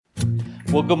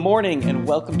Well, good morning and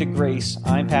welcome to Grace.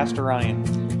 I'm Pastor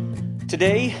Ryan.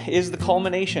 Today is the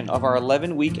culmination of our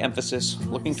 11-week emphasis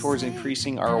looking towards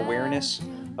increasing our awareness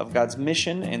of God's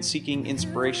mission and seeking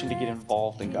inspiration to get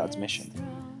involved in God's mission.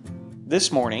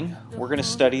 This morning, we're going to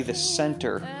study the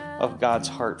center of God's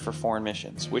heart for foreign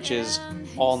missions, which is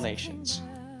all nations.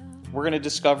 We're going to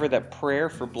discover that prayer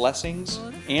for blessings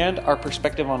and our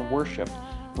perspective on worship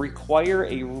require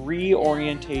a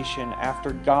reorientation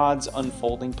after God's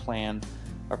unfolding plan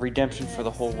of redemption for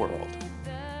the whole world.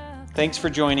 Thanks for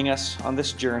joining us on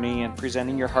this journey and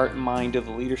presenting your heart and mind to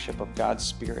the leadership of God's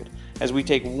Spirit as we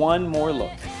take one more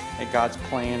look at God's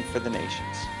plan for the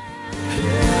nations.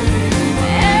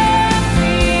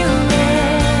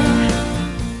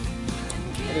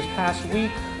 This past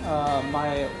week,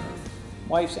 my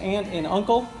wife's aunt and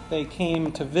uncle, they came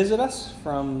to visit us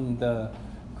from the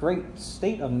great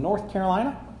state of North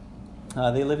Carolina.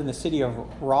 They live in the city of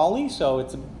Raleigh, so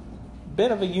it's a bit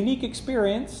of a unique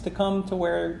experience to come to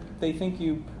where they think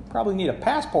you probably need a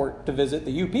passport to visit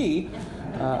the UP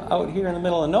out here in the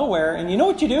middle of nowhere. And you know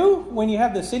what you do when you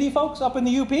have the city folks up in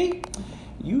the UP?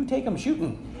 You take them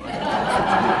shooting.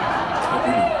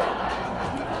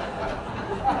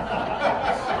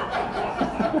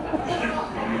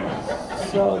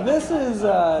 So this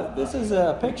is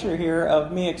a picture here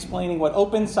of me explaining what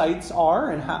open sights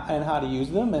are and how to use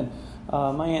them. And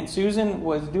my Aunt Susan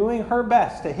was doing her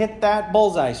best to hit that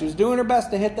bullseye. She was doing her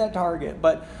best to hit that target.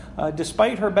 But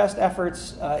despite her best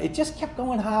efforts, it just kept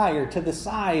going higher to the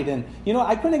side. And,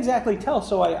 I couldn't exactly tell.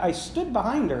 So I stood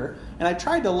behind her and I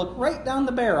tried to look right down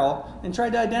the barrel and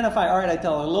tried to identify. All right, I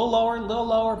tell her a little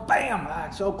lower,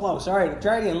 bam, so close. All right,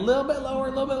 try it again, a little bit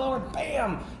lower,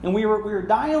 bam. And we were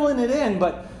dialing it in,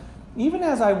 but even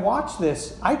as I watched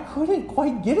this, I couldn't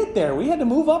quite get it there. We had to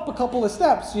move up a couple of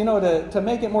steps, to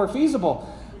make it more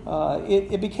feasible.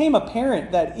 It became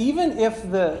apparent that even if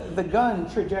the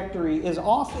gun trajectory is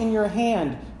off in your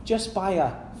hand just by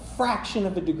a fraction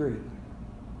of a degree,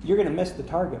 you're going to miss the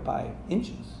target by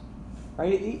inches.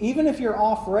 Right? Even if you're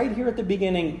off right here at the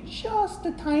beginning, just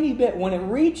a tiny bit, when it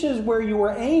reaches where you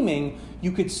were aiming,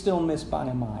 you could still miss by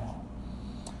a mile.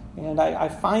 And I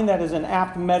find that as an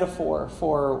apt metaphor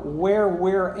for where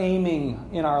we're aiming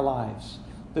in our lives.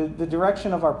 The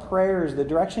direction of our prayers, the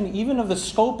direction even of the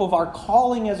scope of our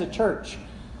calling as a church.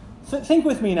 Think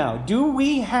with me now. Do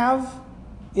we have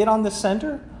it on the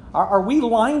center? Are we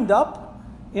lined up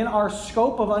in our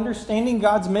scope of understanding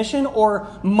God's mission? Or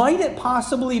might it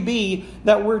possibly be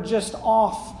that we're just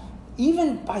off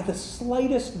even by the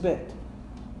slightest bit?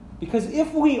 Because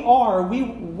if we are, we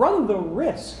run the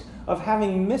risk of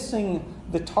missing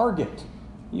the target.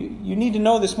 You need to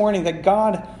know this morning that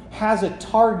God has a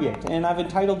target. And I've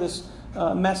entitled this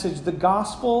message, The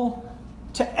Gospel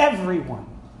to Everyone.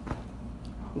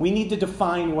 We need to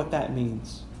define what that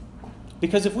means.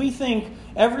 Because if we think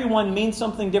everyone means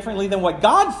something differently than what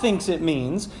God thinks it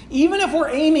means, even if we're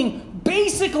aiming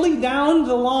basically down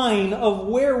the line of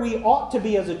where we ought to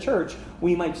be as a church,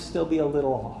 we might still be a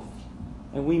little off.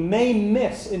 And we may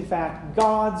miss, in fact,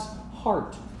 God's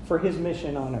heart for His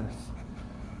mission on earth.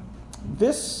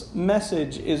 This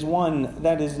message is one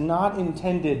that is not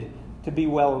intended to be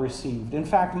well received. In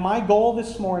fact, my goal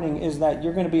this morning is that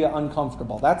you're going to be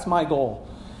uncomfortable. That's my goal.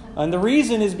 And the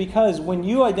reason is because when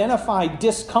you identify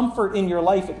discomfort in your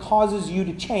life, it causes you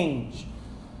to change.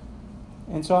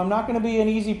 And so I'm not going to be an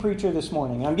easy preacher this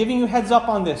morning. I'm giving you heads up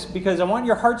on this because I want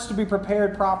your hearts to be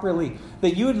prepared properly.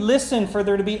 That you would listen for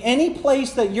there to be any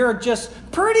place that you're just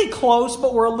pretty close,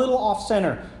 but we're a little off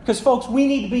center. Because folks, we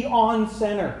need to be on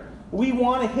center. We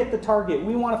want to hit the target.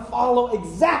 We want to follow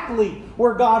exactly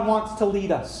where God wants to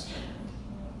lead us.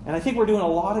 And I think we're doing a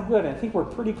lot of good. I think we're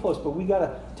pretty close, but we got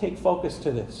to take focus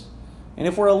to this. And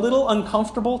if we're a little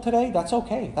uncomfortable today, that's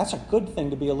okay. That's a good thing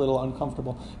to be a little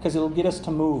uncomfortable because it'll get us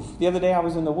to move. The other day I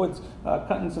was in the woods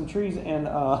cutting some trees and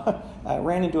I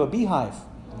ran into a beehive.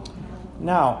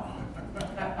 Now,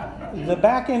 the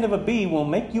back end of a bee will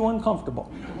make you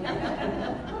uncomfortable.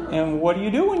 And what do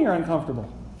you do when you're uncomfortable?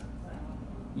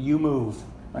 You move,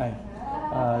 right?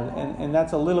 And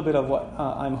that's a little bit of what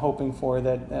I'm hoping for,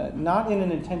 that not in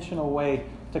an intentional way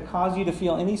to cause you to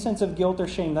feel any sense of guilt or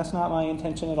shame. That's not my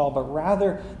intention at all, but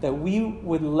rather that we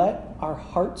would let our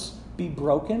hearts be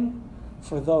broken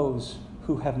for those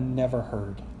who have never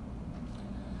heard.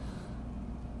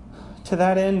 To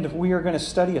that end, we are going to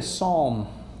study a psalm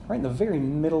right in the very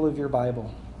middle of your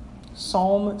Bible.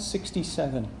 Psalm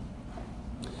 67.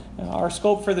 Our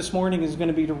scope for this morning is going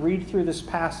to be to read through this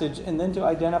passage and then to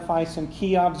identify some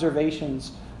key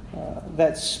observations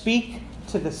that speak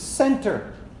to the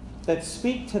center, that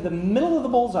speak to the middle of the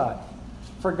bullseye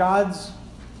for God's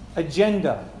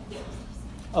agenda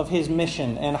of his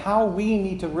mission and how we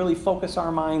need to really focus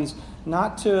our minds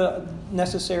not to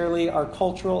necessarily our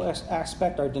cultural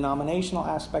aspect, our denominational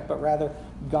aspect, but rather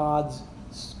God's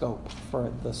scope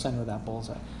for the center of that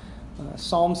bullseye.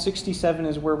 Psalm 67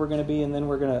 is where we're going to be, and then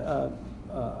we're going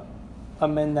to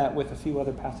amend that with a few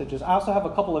other passages. I also have a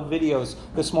couple of videos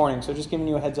this morning, so just giving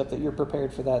you a heads up that you're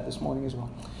prepared for that this morning as well.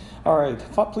 All right,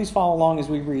 please follow along as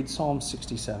we read Psalm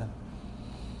 67.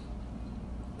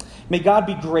 May God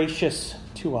be gracious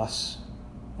to us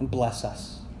and bless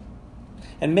us,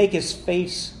 and make his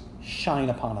face shine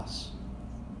upon us,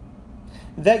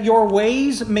 that your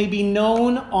ways may be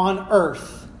known on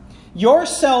earth, your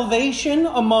salvation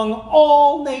among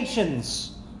all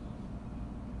nations.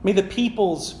 May the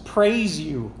peoples praise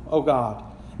you, O God.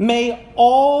 May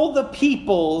all the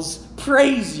peoples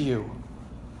praise you.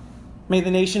 May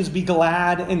the nations be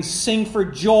glad and sing for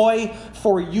joy,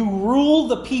 for you rule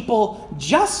the people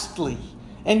justly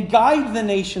and guide the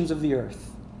nations of the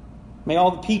earth. May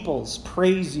all the peoples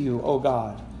praise you, O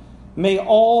God. May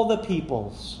all the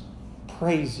peoples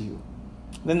praise you.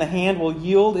 Then the hand will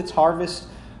yield its harvest,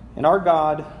 and our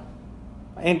God,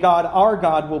 our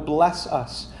God will bless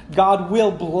us. God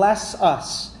will bless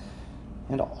us,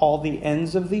 and all the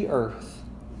ends of the earth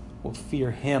will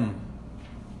fear him.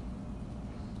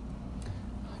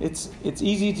 It's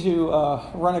easy to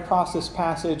run across this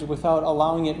passage without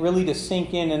allowing it really to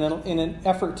sink in an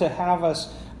effort to have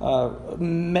us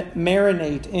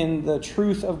marinate in the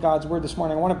truth of God's word this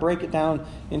morning. I want to break it down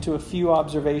into a few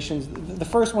observations. The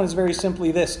first one is very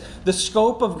simply this: the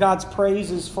scope of God's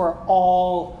praise is for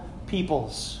all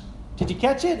peoples. Did you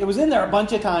catch it? It was in there a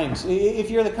bunch of times. If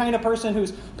you're the kind of person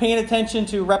who's paying attention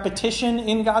to repetition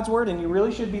in God's word, and you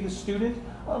really should be the student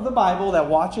of the Bible that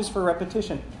watches for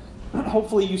repetition,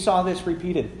 hopefully you saw this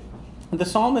repeated. The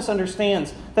psalmist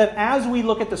understands that as we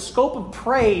look at the scope of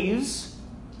praise,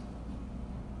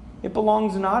 it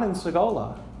belongs not in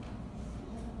Segola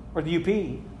or the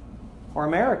UP or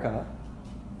America.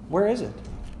 Where is it?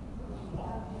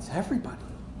 It's everybody.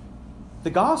 The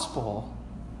gospel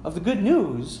of the good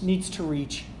news needs to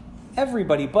reach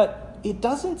everybody, but it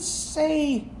doesn't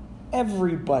say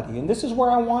everybody. And this is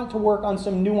where I want to work on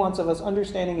some nuance of us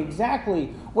understanding exactly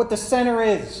what the center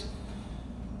is.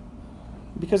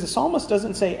 Because the psalmist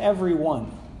doesn't say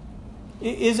everyone.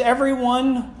 Is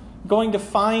everyone going to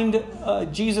find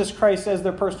Jesus Christ as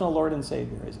their personal Lord and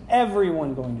Savior? Is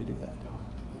everyone going to do that?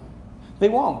 They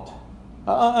won't.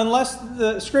 Unless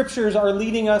the scriptures are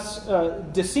leading us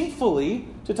deceitfully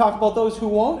to talk about those who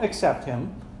won't accept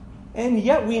him. And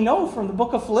yet we know from the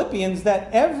book of Philippians that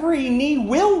every knee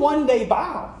will one day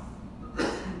bow.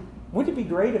 Wouldn't it be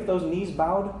great if those knees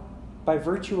bowed by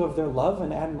virtue of their love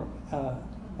and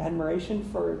admiration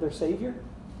for their Savior?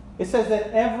 It says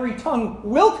that every tongue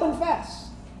will confess.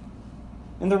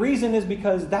 And the reason is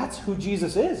because that's who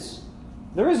Jesus is.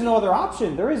 There is no other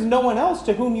option. There is no one else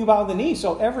to whom you bow the knee.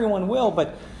 So everyone will,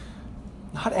 but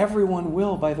not everyone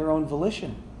will by their own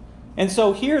volition. And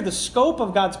so here, the scope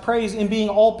of God's praise in being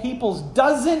all peoples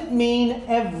doesn't mean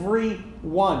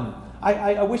everyone.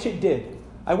 I wish it did.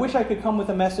 I wish I could come with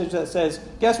a message that says,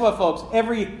 guess what, folks?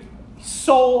 Every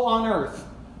soul on earth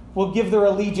will give their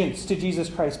allegiance to Jesus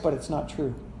Christ, but it's not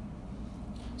true.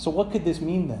 So what could this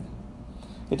mean then?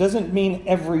 It doesn't mean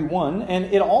everyone, and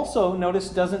it also, notice,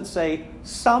 doesn't say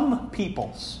some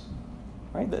peoples.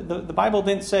 Right? The Bible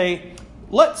didn't say,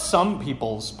 let some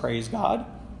peoples praise God,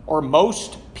 or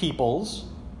most peoples.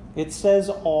 It says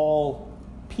all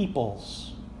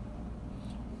peoples.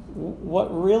 What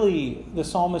really the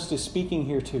psalmist is speaking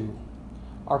here to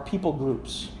are people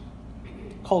groups,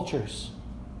 cultures,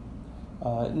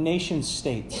 nation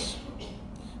states,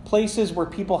 places where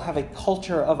people have a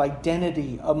culture of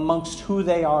identity amongst who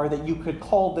they are, that you could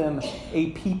call them a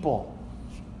people.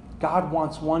 God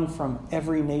wants one from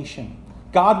every nation.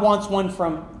 God wants one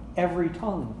from every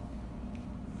tongue.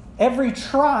 Every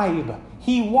tribe,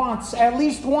 he wants at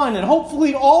least one, and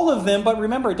hopefully all of them, but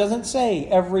remember, it doesn't say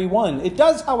every one. It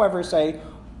does, however, say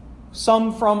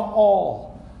some from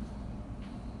all.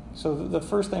 So the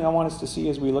first thing I want us to see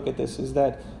as we look at this is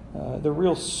that the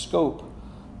real scope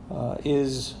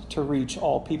is to reach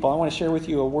all people. I want to share with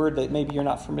you a word that maybe you're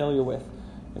not familiar with.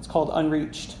 It's called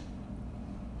unreached.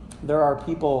 There are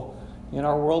people in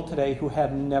our world today who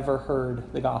have never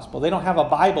heard the gospel. They don't have a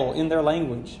Bible in their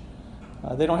language.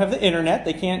 They don't have the internet.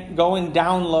 They can't go and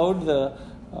download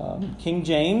the King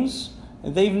James.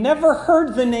 They've never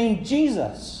heard the name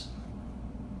Jesus.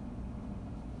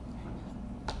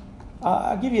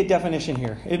 I'll give you a definition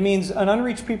here. It means an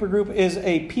unreached people group is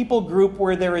a people group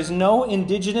where there is no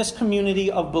indigenous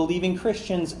community of believing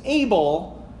Christians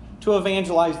able to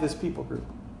evangelize this people group.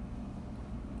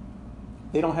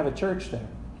 They don't have a church there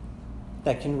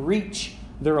that can reach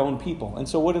their own people. And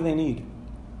so what do they need?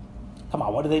 Come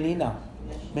on, what do they need now?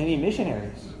 They need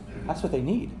missionaries. That's what they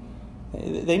need.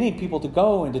 They need people to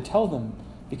go and to tell them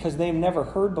because they've never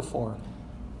heard before.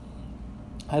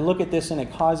 I look at this and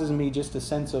it causes me just a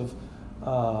sense of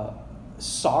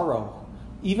sorrow.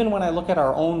 Even when I look at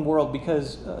our own world,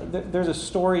 because there's a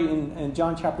story in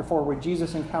John chapter 4 where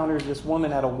Jesus encounters this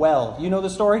woman at a well. You know the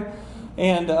story?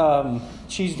 And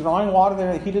she's drawing water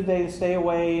there. The heat of the day to stay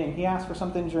away, and he asks for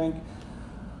something to drink.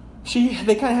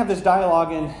 They kind of have this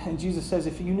dialogue, and Jesus says,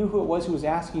 if you knew who it was who was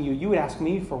asking you, you would ask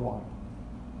me for water.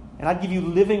 And I'd give you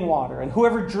living water. And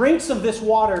whoever drinks of this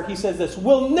water, he says this,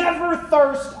 will never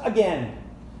thirst again.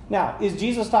 Now, is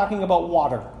Jesus talking about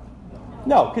water?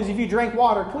 No, because if you drink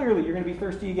water, clearly you're going to be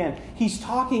thirsty again. He's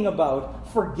talking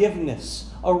about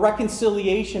forgiveness, a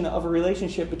reconciliation of a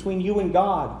relationship between you and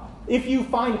God. If you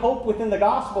find hope within the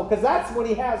gospel, because that's what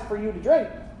he has for you to drink.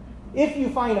 If you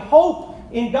find hope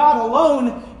in God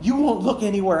alone, you won't look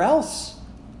anywhere else.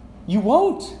 You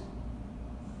won't.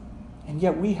 And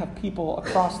yet we have people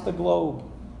across the globe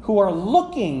who are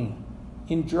looking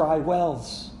in dry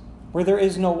wells where there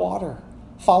is no water,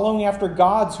 following after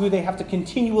gods who they have to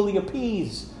continually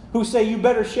appease, who say you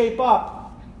better shape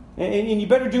up and you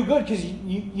better do good because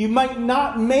you might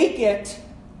not make it.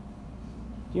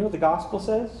 Do you know what the gospel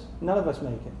says? None of us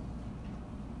make it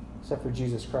except for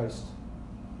Jesus Christ.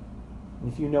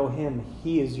 And if you know him,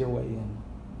 he is your way in.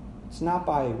 It's not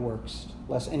by works,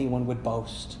 lest anyone would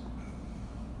boast.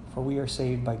 For we are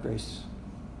saved by grace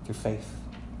through faith.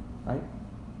 Right?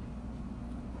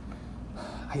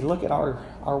 I look at our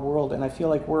world and I feel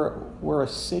like we're a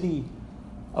city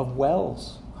of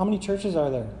wells. How many churches are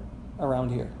there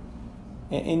around here?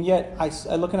 And yet I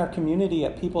look in our community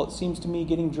at people, it seems to me,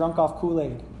 getting drunk off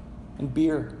Kool-Aid and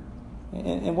beer.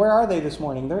 And where are they this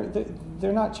morning?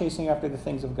 They're not chasing after the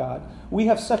things of God. We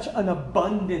have such an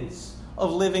abundance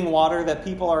of living water that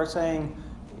people are saying,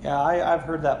 yeah, I've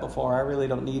heard that before. I really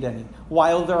don't need any.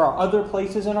 While there are other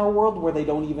places in our world where they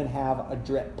don't even have a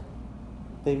drip.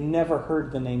 They've never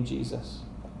heard the name Jesus.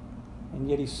 And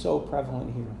yet he's so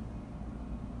prevalent here.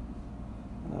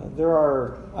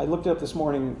 I looked it up this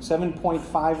morning,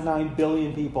 7.59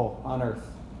 billion people on earth.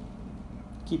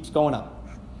 Keeps going up.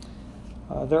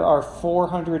 There are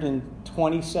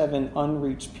 427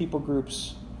 unreached people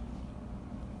groups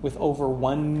with over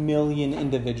 1 million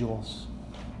individuals.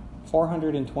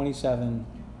 427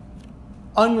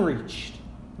 unreached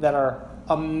that are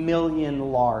 1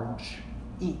 million large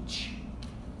each.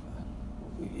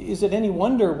 Is it any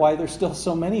wonder why there's still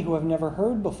so many who have never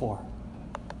heard before?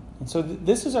 And so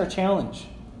this is our challenge.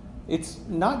 It's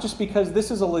not just because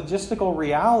this is a logistical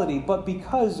reality, but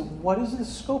because what is the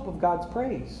scope of God's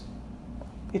praise?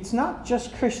 It's not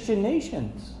just Christian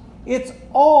nations. It's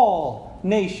all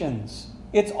nations.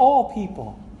 It's all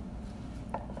people.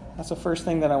 That's the first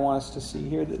thing that I want us to see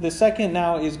here. The second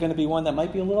now is going to be one that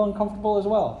might be a little uncomfortable as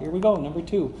well. Here we go, number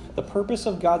 2. The purpose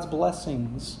of God's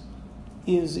blessings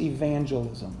is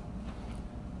evangelism.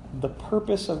 The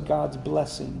purpose of God's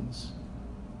blessings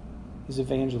is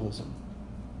evangelism.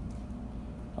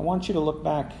 I want you to look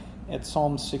back at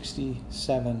Psalm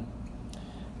 67.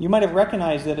 You might have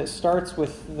recognized that it starts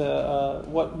with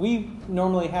what we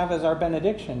normally have as our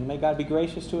benediction. May God be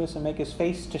gracious to us and make his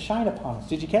face to shine upon us.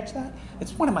 Did you catch that?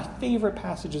 It's one of my favorite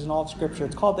passages in all of Scripture.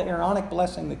 It's called the Aaronic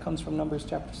blessing that comes from Numbers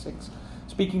chapter 6,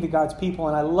 speaking to God's people.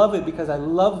 And I love it because I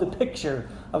love the picture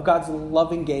of God's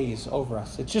loving gaze over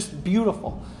us. It's just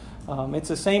beautiful. It's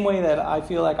the same way that I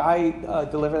feel like I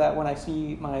deliver that when I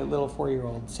see my little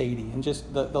 4-year-old Sadie, and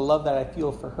just the love that I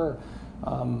feel for her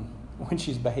when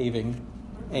she's behaving.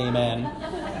 Amen.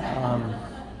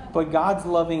 But God's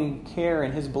loving care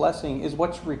and his blessing is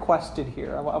what's requested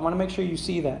here. I want to make sure you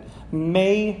see that.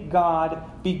 May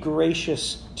God be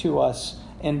gracious to us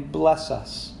and bless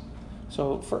us.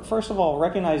 So first of all,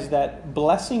 recognize that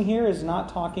blessing here is not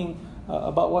talking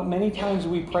about what many times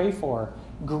we pray for.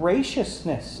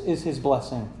 Graciousness is his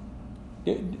blessing.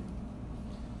 Did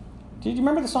you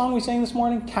remember the song we sang this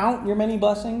morning? Count your many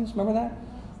blessings. Remember that?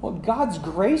 Well, God's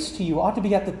grace to you ought to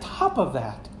be at the top of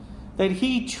that. That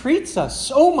he treats us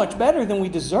so much better than we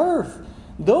deserve.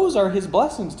 Those are his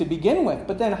blessings to begin with.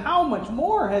 But then how much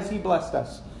more has he blessed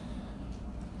us?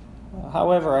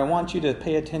 However, I want you to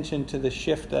pay attention to the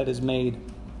shift that is made.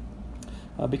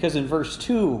 Because in verse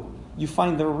 2, you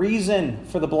find the reason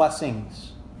for the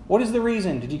blessings. What is the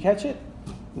reason? Did you catch it?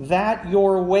 That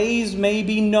your ways may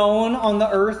be known on the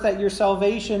earth, that your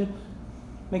salvation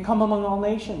may come among all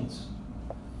nations.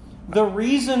 The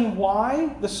reason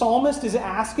why the psalmist is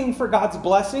asking for God's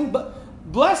blessing, but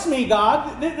bless me,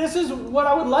 God. This is what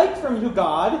I would like from you,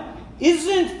 God,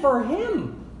 isn't for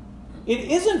him.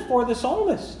 It isn't for the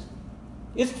psalmist.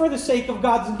 It's for the sake of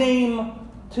God's name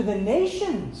to the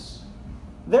nations.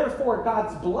 Therefore,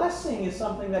 God's blessing is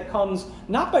something that comes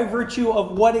not by virtue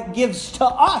of what it gives to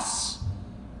us,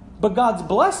 but God's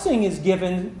blessing is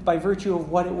given by virtue of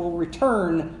what it will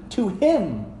return to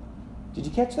him. Did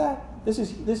you catch that? This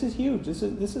is huge. This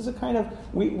is a kind of,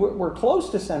 we're close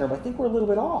to center, but I think we're a little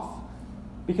bit off.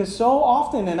 Because so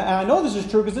often, and I know this is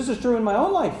true because this is true in my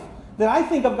own life, that I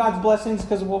think of God's blessings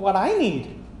because of what I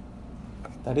need.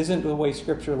 That isn't the way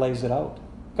Scripture lays it out.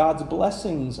 God's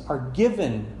blessings are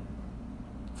given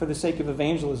for the sake of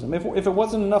evangelism. If it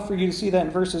wasn't enough for you to see that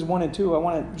in verses 1 and 2, I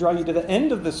want to draw you to the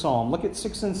end of the psalm. Look at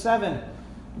 6 and 7.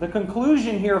 The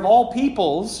conclusion here of all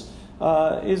peoples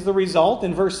is the result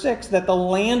in verse 6 that the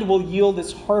land will yield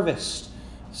its harvest.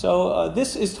 So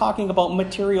this is talking about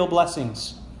material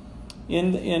blessings.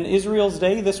 In Israel's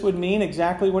day, this would mean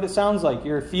exactly what it sounds like.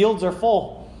 Your fields are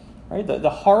full. Right? The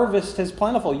harvest is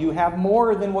plentiful. You have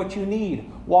more than what you need.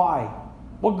 Why?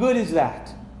 What good is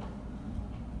that?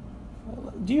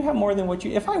 Do you have more than what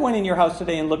you... If I went in your house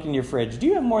today and looked in your fridge, do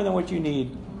you have more than what you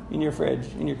need in your fridge,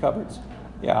 in your cupboards?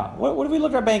 Yeah. What if we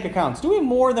look at our bank accounts? Do we have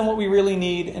more than what we really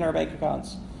need in our bank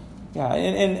accounts? Yeah.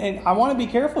 And I want to be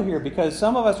careful here because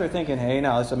some of us are thinking, hey,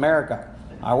 now it's America.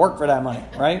 I work for that money,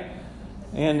 right?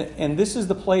 And this is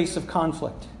the place of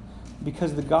conflict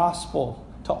because the gospel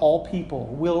to all people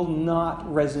will not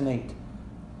resonate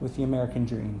with the American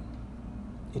dream.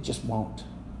 It just won't.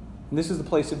 And this is the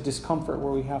place of discomfort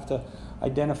where we have to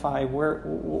identify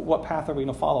what path are we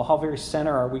going to follow? How very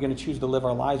center are we going to choose to live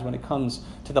our lives when it comes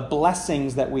to the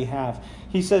blessings that we have?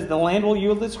 He says the land will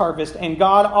yield its harvest and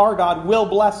God, our God, will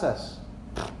bless us.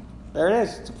 There it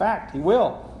is. It's a fact. He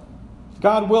will.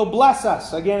 God will bless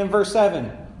us. Again in verse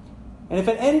 7. And if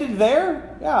it ended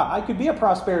there, yeah, I could be a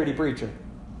prosperity preacher.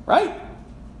 Right?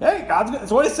 Hey,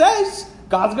 that's what it says.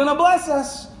 God's going to bless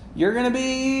us. You're going to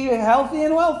be healthy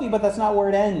and wealthy, but that's not where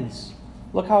it ends.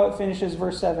 Look how it finishes,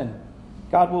 verse 7.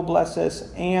 God will bless us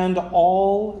and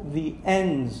all the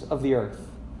ends of the earth.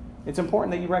 It's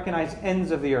important that you recognize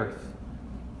ends of the earth.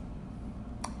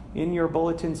 In your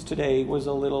bulletins today was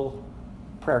a little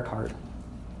prayer card.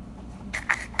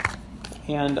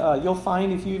 And you'll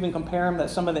find, if you even compare them, that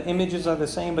some of the images are the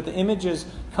same, but the images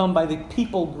come by the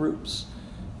people groups.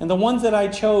 And the ones that I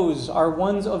chose are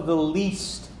ones of the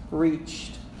least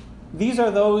reached. These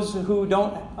are those who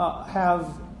don't have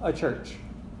a church.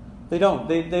 They don't.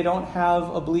 They don't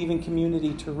have a believing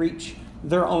community to reach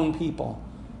their own people.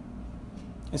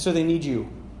 And so they need you.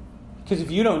 Because if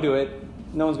you don't do it,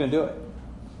 no one's going to do it.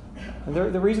 And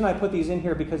the reason I put these in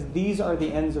here because these are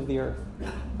the ends of the earth.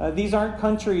 These aren't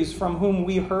countries from whom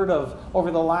we heard of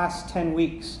over the last 10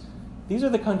 weeks. These are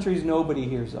the countries nobody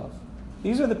hears of.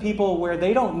 These are the people where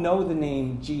they don't know the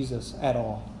name Jesus at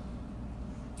all.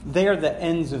 They are the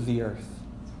ends of the earth.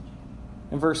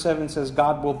 And verse 7 says,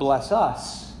 God will bless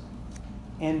us,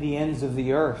 and the ends of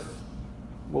the earth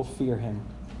will fear him.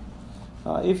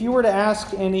 If you were to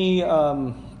ask any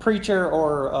preacher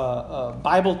or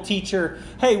Bible teacher,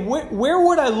 hey, where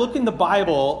would I look in the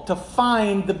Bible to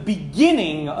find the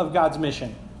beginning of God's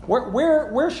mission?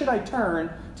 Where should I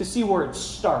turn to see where it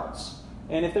starts?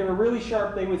 And if they were really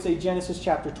sharp, they would say Genesis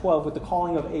chapter 12 with the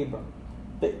calling of Abram.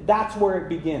 That's where it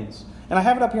begins. And I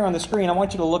have it up here on the screen. I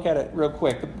want you to look at it real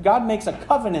quick. God makes a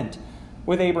covenant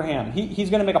with Abraham. He's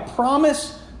going to make a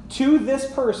promise to this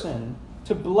person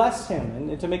to bless him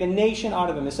and to make a nation out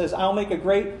of him. It says, I'll make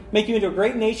you into a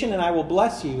great nation and I will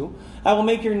bless you. I will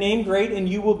make your name great and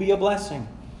you will be a blessing.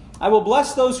 I will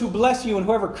bless those who bless you, and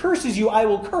whoever curses you I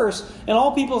will curse, and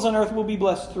all peoples on earth will be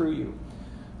blessed through you.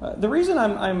 The reason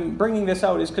I'm bringing this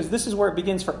out is because this is where it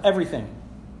begins for everything.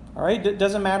 All right? It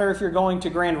doesn't matter if you're going to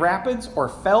Grand Rapids or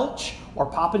Felch or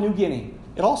Papua New Guinea.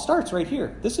 It all starts right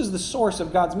here. This is the source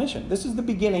of God's mission. This is the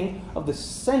beginning of the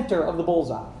center of the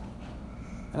bullseye.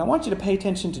 And I want you to pay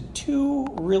attention to two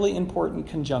really important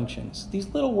conjunctions. These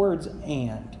little words,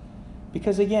 and.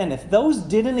 Because again, if those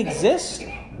didn't exist,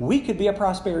 we could be a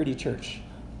prosperity church.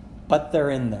 But they're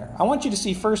in there. I want you to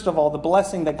see, first of all, the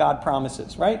blessing that God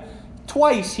promises, right?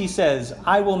 Twice he says,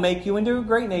 I will make you into a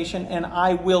great nation and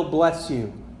I will bless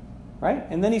you. Right?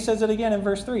 And then he says it again in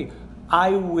verse 3.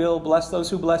 I will bless those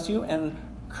who bless you and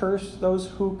curse those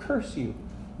who curse you.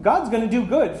 God's going to do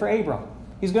good for Abram.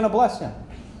 He's going to bless him.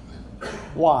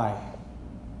 Why?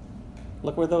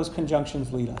 Look where those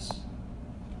conjunctions lead us.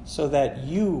 So that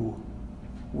you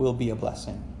will be a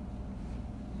blessing.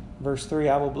 Verse 3,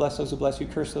 I will bless those who bless you,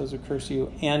 curse those who curse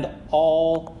you, and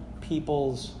all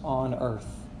peoples on earth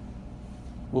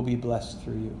will be blessed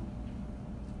through you.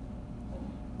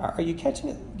 Are you catching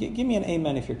it? Give me an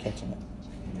amen if you're catching it.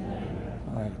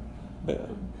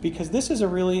 because this is a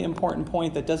really important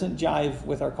point that doesn't jive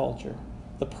with our culture.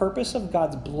 The purpose of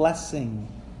God's blessing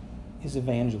is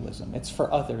evangelism. It's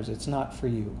for others. It's not for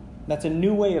you. That's a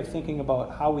new way of thinking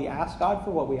about how we ask God for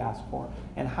what we ask for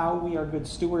and how we are good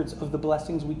stewards of the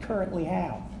blessings we currently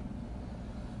have.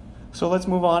 So let's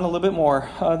move on a little bit more.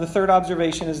 The third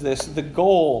observation is this. The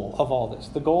goal of all this,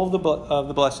 the goal of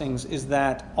the blessings is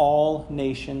that all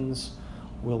nations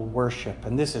will worship.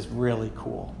 And this is really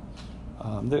cool.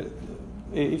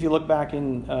 If you look back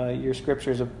in your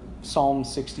scriptures of Psalm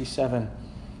 67,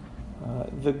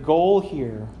 the goal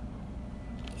here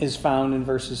is found in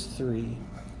verses 3.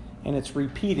 And it's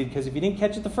repeated, because if you didn't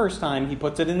catch it the first time, he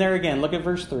puts it in there again. Look at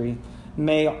verse 3.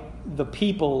 May the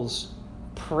peoples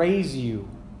praise you,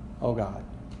 O God.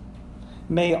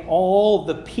 May all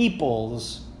the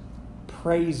peoples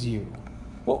praise you.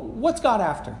 What's God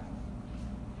after?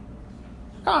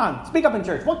 Come on, speak up in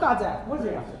church. What God's after? What is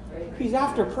he after? He's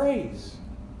after praise.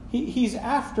 He's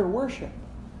after worship.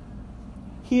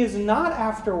 He is not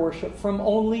after worship from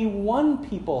only one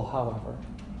people, however.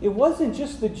 It wasn't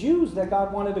just the Jews that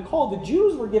God wanted to call. The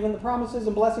Jews were given the promises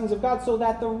and blessings of God so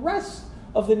that the rest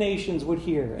of the nations would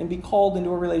hear and be called into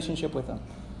a relationship with Him.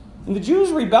 And the Jews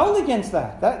rebelled against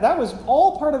that. That was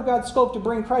all part of God's scope to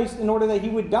bring Christ in order that He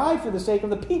would die for the sake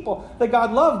of the people that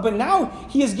God loved. But now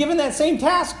He has given that same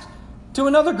task to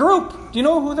another group. Do you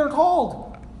know who they're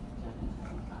called?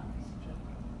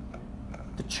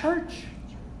 The church.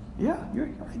 Yeah, you're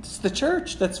right. It's the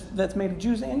church that's made of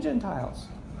Jews and Gentiles.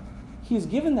 He has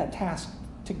given that task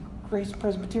to Grace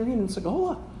Presbyterian in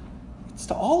Segola. It's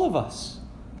to all of us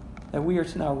that we are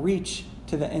to now reach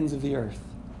to the ends of the earth.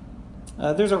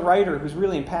 There's a writer who's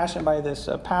really impassioned by this,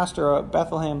 a pastor at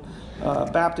Bethlehem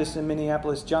Baptist in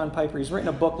Minneapolis, John Piper. He's written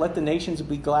a book, Let the Nations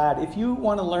Be Glad. If you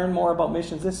want to learn more about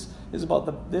missions, this needs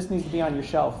to be on your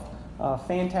shelf.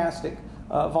 Fantastic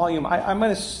volume. I'm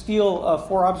going to steal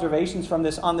 4 observations from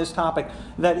this on this topic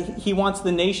that he wants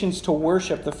the nations to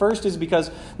worship. The first is because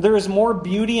there is more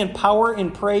beauty and power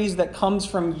in praise that comes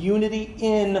from unity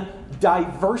in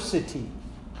diversity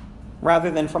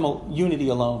rather than from unity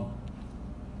alone.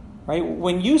 Right?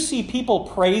 When you see people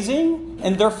praising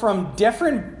and they're from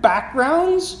different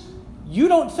backgrounds, you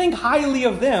don't think highly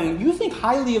of them. You think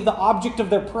highly of the object of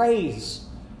their praise.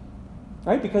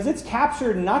 Right? Because it's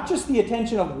captured not just the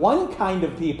attention of one kind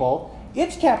of people,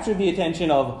 it's captured the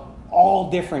attention of all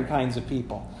different kinds of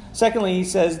people. Secondly, he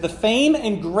says, the fame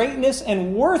and greatness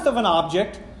and worth of an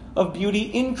object of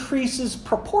beauty increases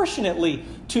proportionately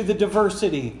to the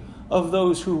diversity of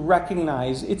those who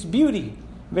recognize its beauty.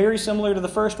 Very similar to the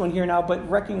first one here now,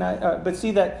 but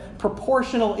see that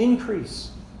proportional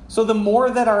increase. So the more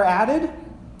that are added,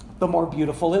 the more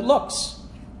beautiful it looks.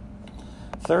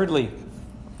 Thirdly,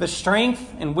 the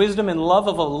strength and wisdom and love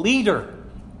of a leader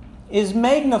is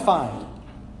magnified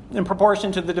in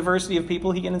proportion to the diversity of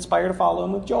people he can inspire to follow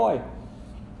him with joy.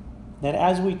 That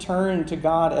as we turn to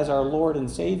God as our Lord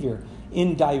and Savior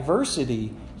in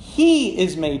diversity, He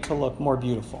is made to look more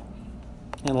beautiful.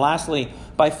 And lastly,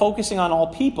 by focusing on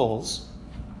all peoples,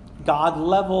 God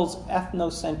levels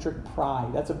ethnocentric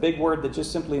pride. That's a big word that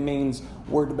just simply means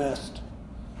we're the best.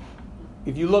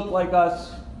 If you look like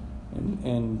us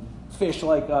and fish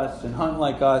like us and hunt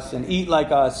like us and eat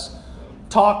like us,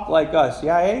 talk like us, you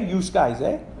guys,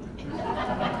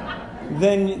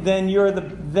 then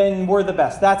we're the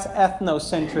best. That's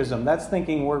ethnocentrism. That's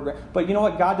thinking we're great. But you know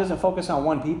what? God doesn't focus on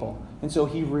one people. And so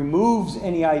He removes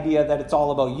any idea that it's all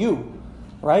about you.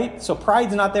 Right? So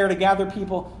pride's not there to gather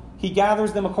people. He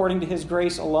gathers them according to His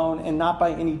grace alone and not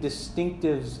by any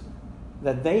distinctives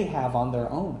that they have on their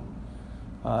own.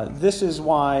 This is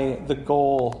why the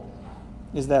goal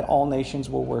is that all nations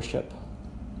will worship.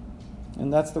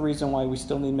 And that's the reason why we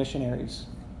still need missionaries.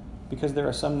 Because there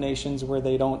are some nations where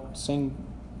they don't sing,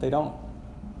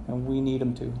 and we need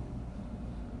them to.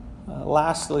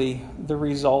 Lastly, the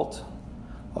result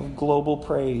of global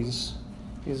praise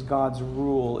is God's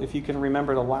rule. If you can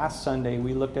remember the last Sunday,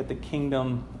 we looked at the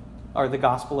kingdom, or the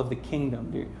gospel of the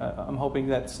kingdom. I'm hoping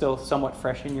that's still somewhat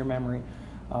fresh in your memory.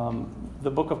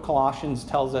 The book of Colossians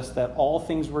tells us that all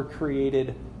things were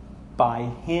created by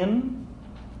Him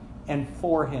and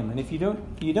for Him. And if you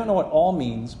don't know what all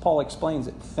means, Paul explains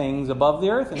it. Things above the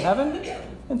earth in heaven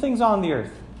and things on the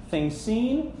earth. Things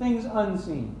seen, things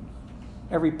unseen.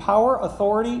 Every power,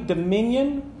 authority,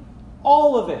 dominion,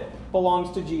 all of it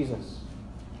belongs to Jesus.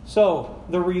 So,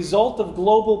 the result of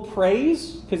global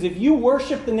praise, because if you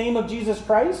worship the name of Jesus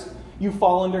Christ, you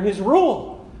fall under His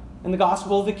rule. And the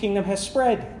gospel of the kingdom has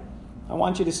spread. I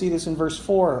want you to see this in verse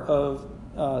 4 of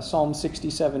Psalm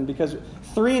 67, because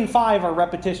 3 and 5 are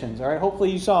repetitions. All right,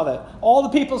 hopefully you saw that. All the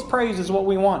people's praise is what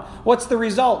we want. What's the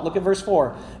result? Look at verse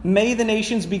 4. May the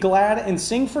nations be glad and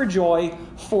sing for joy,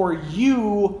 for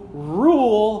you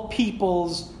rule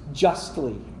peoples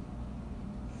justly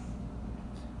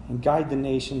and guide the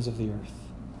nations of the earth.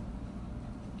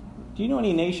 Do you know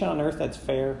any nation on earth that's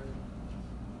fair?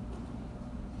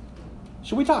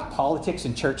 Should we talk politics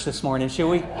in church this morning, should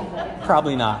we?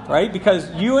 Probably not, right?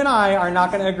 Because you and I are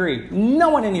not going to agree. No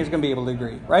one in here is going to be able to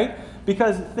agree, right?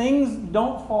 Because things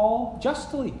don't fall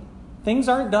justly. Things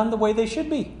aren't done the way they should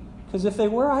be. Because if they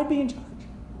were, I'd be in charge.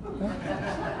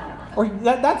 Right? Or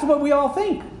that's what we all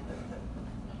think.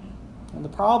 And the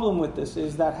problem with this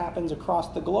is that happens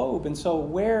across the globe. And so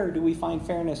where do we find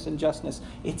fairness and justness?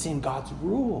 It's in God's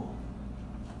rule.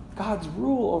 God's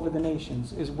rule over the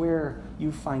nations is where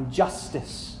you find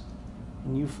justice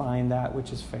and you find that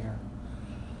which is fair.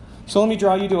 So let me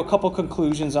draw you to a couple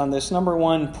conclusions on this. Number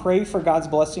one, pray for God's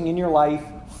blessing in your life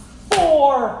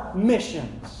for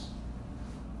missions.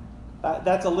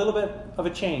 That's a little bit of a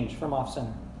change from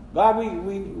off-center. God,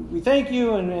 we thank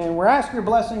you and we're asking your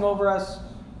blessing over us.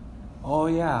 Oh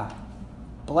yeah,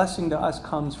 blessing to us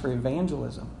comes for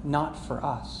evangelism, not for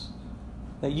us.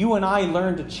 That you and I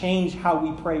learn to change how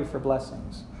we pray for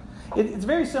blessings. It's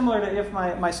very similar to if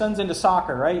my son's into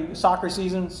soccer, right? Soccer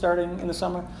season starting in the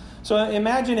summer. So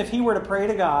imagine if he were to pray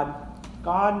to God,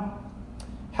 God,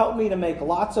 help me to make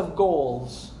lots of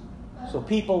goals so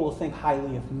people will think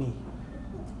highly of me.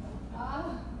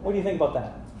 What do you think about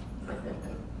that?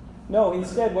 No,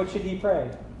 instead, what should he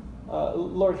pray?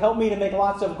 Lord, help me to make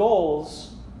lots of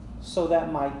goals so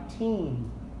that my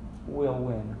team will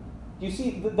win. Do you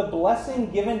see the blessing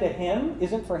given to him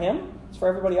isn't for him? It's for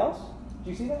everybody else.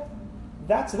 Do you see that?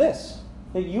 That's this.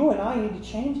 That you and I need to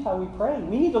change how we pray.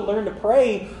 We need to learn to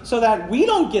pray so that we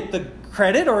don't get the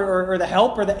credit or the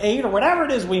help or the aid or whatever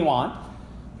it is we want.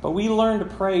 But we learn to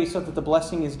pray so that the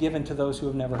blessing is given to those who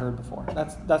have never heard before.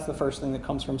 That's the first thing that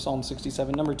comes from Psalm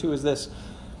 67. Number two is this.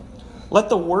 Let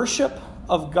the worship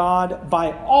of God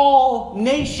by all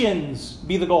nations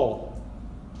be the goal.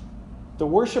 The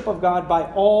worship of God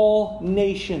by all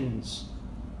nations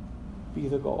be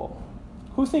the goal.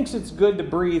 Who thinks it's good to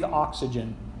breathe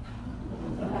oxygen?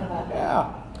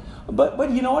 Yeah. But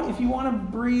you know what? If you want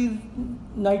to breathe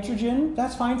nitrogen,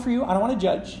 that's fine for you. I don't want to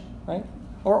judge, right?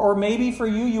 Or maybe for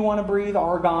you, you want to breathe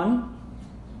argon,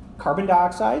 carbon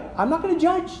dioxide. I'm not going to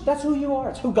judge. That's who you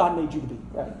are. It's who God made you to be,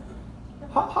 right?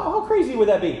 How crazy would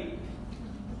that be?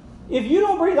 If you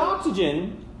don't breathe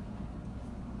oxygen,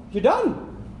 you're done.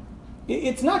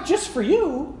 It's not just for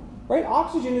you, right?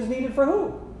 Oxygen is needed for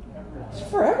who? It's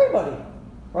for everybody,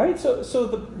 right? So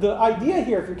the idea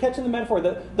here, if you're catching the metaphor,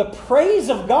 the praise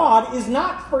of God is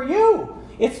not for you.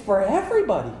 It's for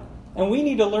everybody. And we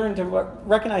need to learn to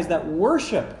recognize that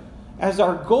worship as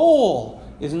our goal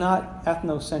is not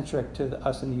ethnocentric to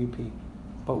us in the UP,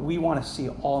 but we want to see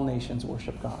all nations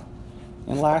worship God.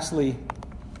 And lastly,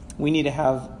 we need to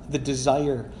have the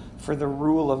desire for the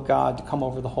rule of God to come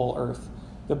over the whole earth.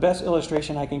 The best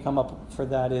illustration I can come up for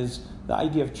that is the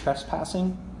idea of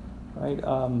trespassing, right?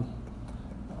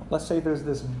 Let's say there's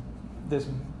this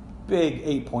big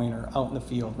 8-pointer out in the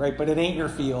field, right? But it ain't your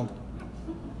field.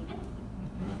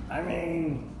 I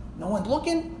mean, no one's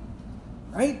looking,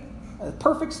 right? A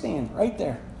perfect stand right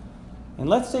there. And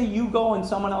let's say you go on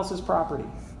someone else's property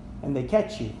and they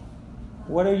catch you.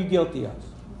 What are you guilty of?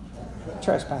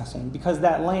 Trespassing, because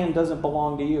that land doesn't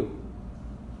belong to you.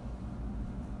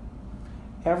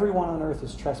 Everyone on earth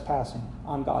is trespassing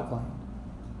on God's land,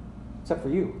 except for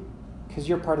you, because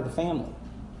you're part of the family.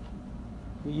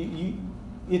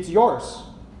 It's yours.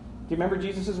 Do you remember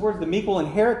Jesus' words? The meek will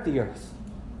inherit the earth,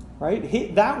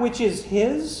 right? That which is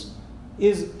his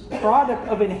is product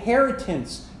of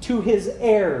inheritance to his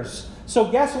heirs.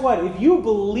 So guess what? If you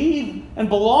believe and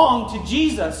belong to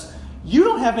Jesus, you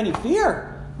don't have any fear.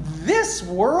 This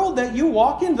world that you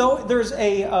walk in, though there's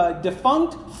a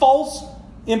defunct, false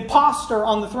imposter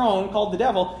on the throne called the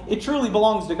devil, it truly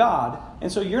belongs to God.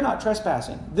 And so you're not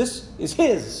trespassing. This is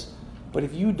his. But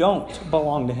if you don't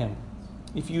belong to him,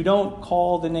 if you don't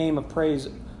call the name of praise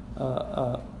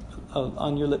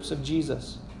on your lips of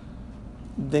Jesus,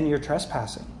 then you're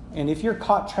trespassing. And if you're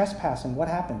caught trespassing, what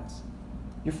happens?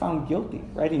 You're found guilty,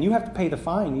 right? And you have to pay the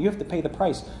fine. You have to pay the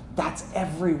price. That's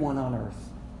everyone on earth.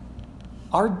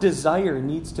 Our desire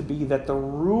needs to be that the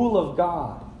rule of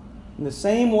God, in the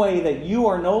same way that you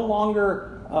are no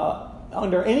longer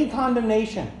under any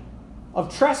condemnation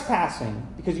of trespassing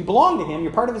because you belong to him,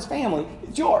 you're part of his family,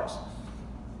 it's yours.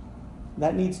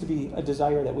 That needs to be a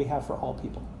desire that we have for all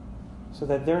people, so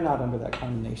that they're not under that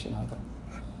condemnation either.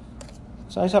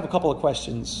 So I just have a couple of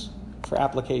questions for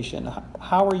application.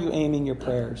 How are you aiming your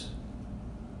prayers?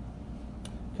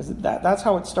 Because that's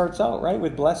how it starts out, right?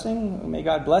 With blessing. May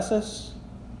God bless us.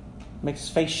 Make His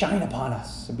face shine upon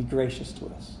us and be gracious to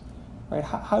us. Right?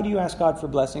 How do you ask God for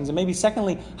blessings? And maybe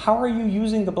secondly, how are you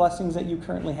using the blessings that you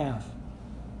currently have?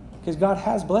 Because God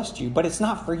has blessed you, but it's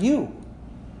not for you.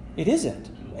 It isn't.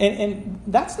 And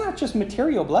that's not just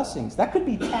material blessings. That could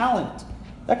be talent.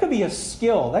 That could be a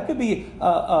skill. That could be an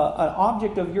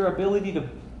object of your ability to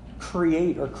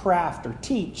create or craft or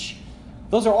teach.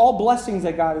 Those are all blessings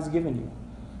that God has given you.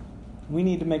 We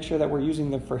need to make sure that we're using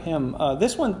them for Him.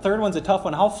 Third one's a tough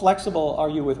one. How flexible are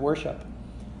you with worship?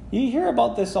 You hear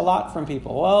about this a lot from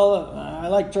people. Well, I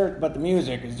like church, but the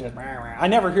music is just... I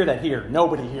never hear that here.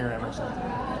 Nobody here ever says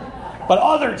that. But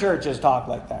other churches talk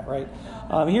like that, right?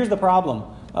 Here's the problem.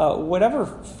 Whatever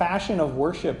fashion of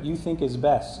worship you think is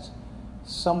best,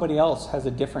 somebody else has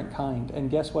a different kind. And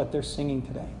guess what? They're singing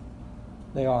today.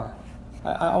 They are.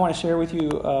 I want to share with you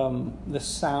the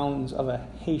sounds of a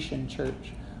Haitian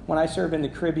church. When I served in the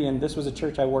Caribbean, this was a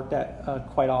church I worked at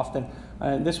quite often.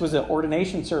 This was an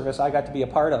ordination service I got to be a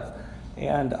part of.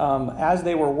 And as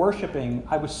they were worshiping,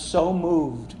 I was so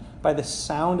moved by the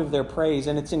sound of their praise.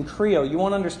 And it's in Creole. You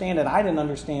won't understand it. I didn't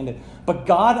understand it. But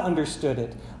God understood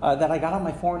it. That I got on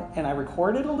my phone and I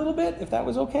recorded a little bit, if that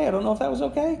was okay. I don't know if that was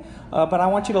okay. But I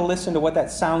want you to listen to what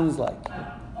that sounds like.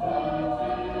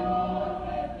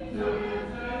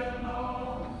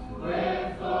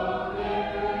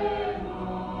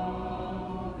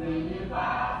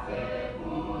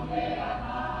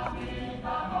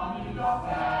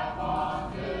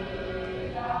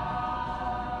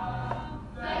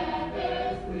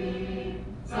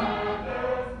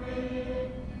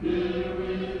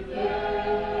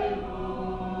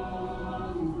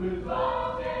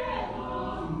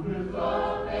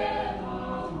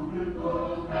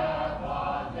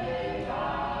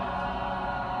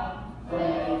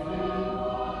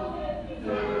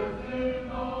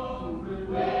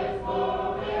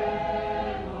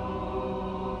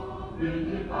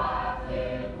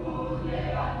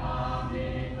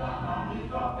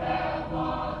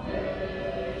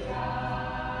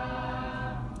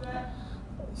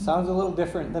 Sounds a little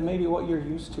different than maybe what you're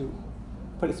used to,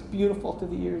 but it's beautiful to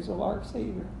the ears of our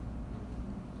Savior.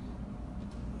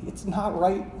 It's not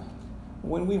right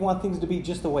when we want things to be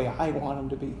just the way I want them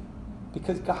to be,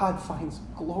 because God finds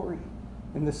glory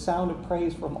in the sound of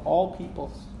praise from all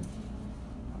peoples.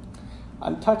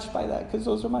 I'm touched by that because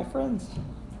those are my friends.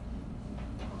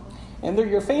 And they're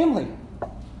your family.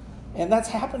 And that's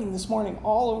happening this morning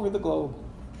all over the globe.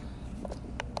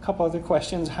 A couple other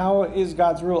questions. How is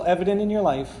God's rule evident in your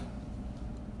life?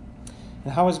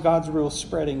 And how is God's rule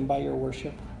spreading by your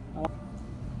worship?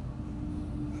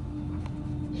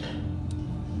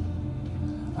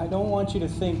 I don't want you to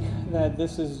think that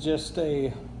this is just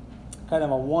a kind of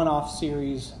a one-off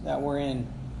series that we're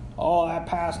in. Oh, that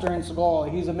pastor in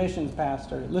Segola, he's a missions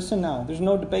pastor. Listen now, there's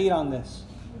no debate on this.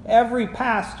 Every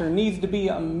pastor needs to be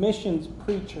a missions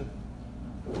preacher.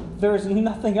 There is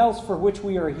nothing else for which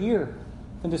we are here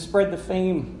than to spread the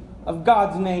fame of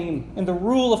God's name and the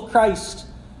rule of Christ.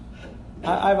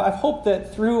 I've hoped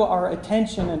that through our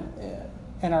attention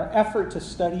and our effort to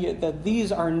study it, that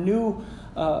these are new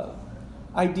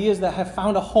ideas that have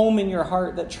found a home in your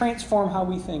heart, that transform how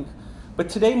we think. But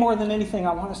today, more than anything,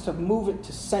 I want us to move it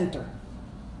to center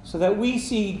so that we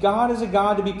see God as a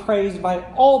God to be praised by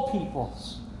all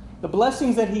peoples. The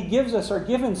blessings that He gives us are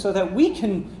given so that we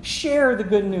can share the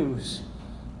good news.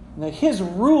 And that His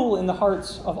rule in the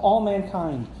hearts of all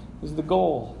mankind is the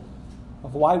goal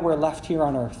of why we're left here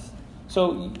on earth.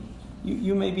 So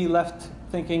you may be left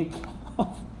thinking,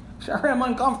 sure, I'm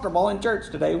uncomfortable in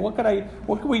church today. What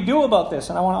can we do about this?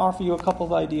 And I want to offer you a couple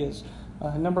of ideas.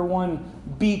 Number one,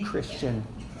 be Christian.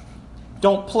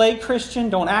 Don't play Christian.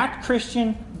 Don't act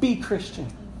Christian. Be Christian.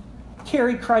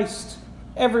 Carry Christ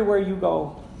everywhere you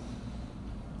go.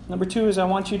 Number two is I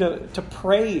want you to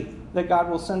pray that God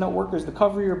will send out workers. The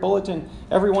cover of your bulletin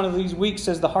every one of these weeks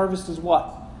says the harvest is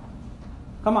what?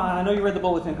 Come on, I know you read the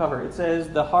bulletin cover. It says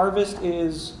the harvest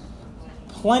is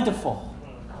plentiful.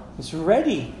 It's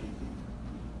ready.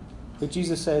 But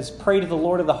Jesus says, pray to the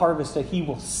Lord of the harvest that He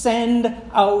will send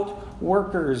out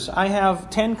workers. I have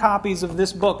 10 copies of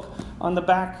this book on the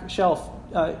back shelf.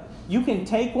 You can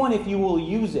take one if you will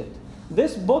use it.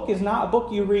 This book is not a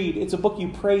book you read. It's a book you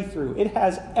pray through. It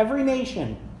has every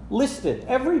nation listed.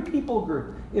 Every people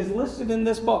group is listed in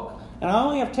this book. And I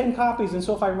only have 10 copies, and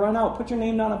so if I run out, put your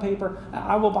name down on paper,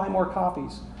 I will buy more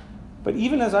copies. But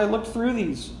even as I looked through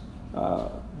these, do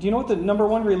you know what the number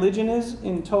one religion is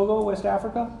in Togo, West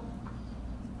Africa?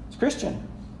 It's Christian.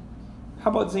 How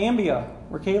about Zambia?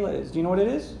 where Kayla is. Do you know what it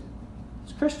is?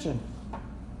 It's Christian.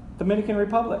 Dominican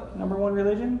Republic, number one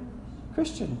religion?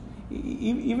 Christian.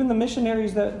 Even the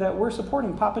missionaries that we're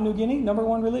supporting, Papua New Guinea, number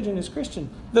one religion is Christian.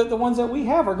 The ones that we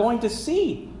have are going to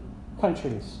see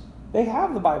countries. They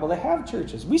have the Bible. They have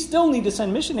churches. We still need to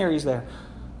send missionaries there.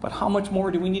 But how much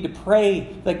more do we need to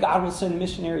pray that God will send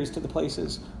missionaries to the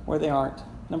places where they aren't?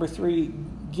 Number 3,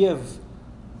 give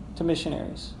to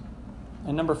missionaries.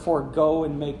 And number 4, go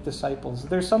and make disciples.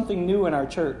 There's something new in our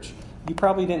church. You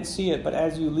probably didn't see it, but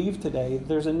as you leave today,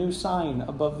 there's a new sign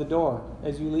above the door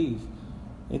as you leave.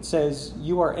 It says,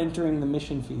 you are entering the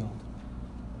mission field.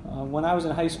 When I was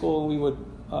in high school, we would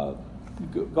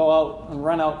go out and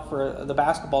run out for the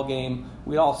basketball game.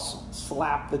 We'd all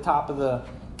slap the top of the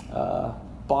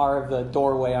bar of the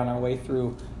doorway on our way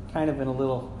through, kind of in a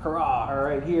little hurrah, all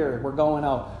right, here, we're going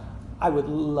out. I would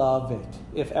love it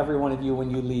if every one of you,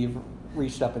 when you leave,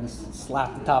 reached up and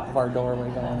slapped the top of our doorway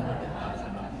going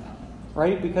out.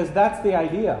 Right? Because that's the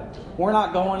idea. We're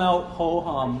not going out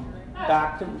ho-hum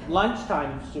back to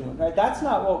lunchtime soon. Right? That's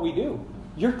not what we do.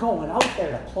 You're going out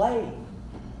there to play.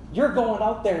 You're going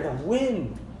out there to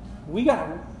win.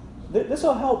 This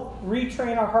will help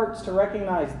retrain our hearts to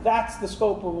recognize that's the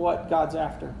scope of what God's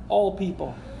after. All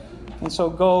people. And so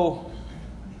go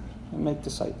and make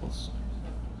disciples.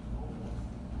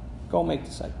 Go make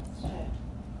disciples.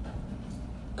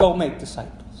 Go make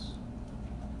disciples.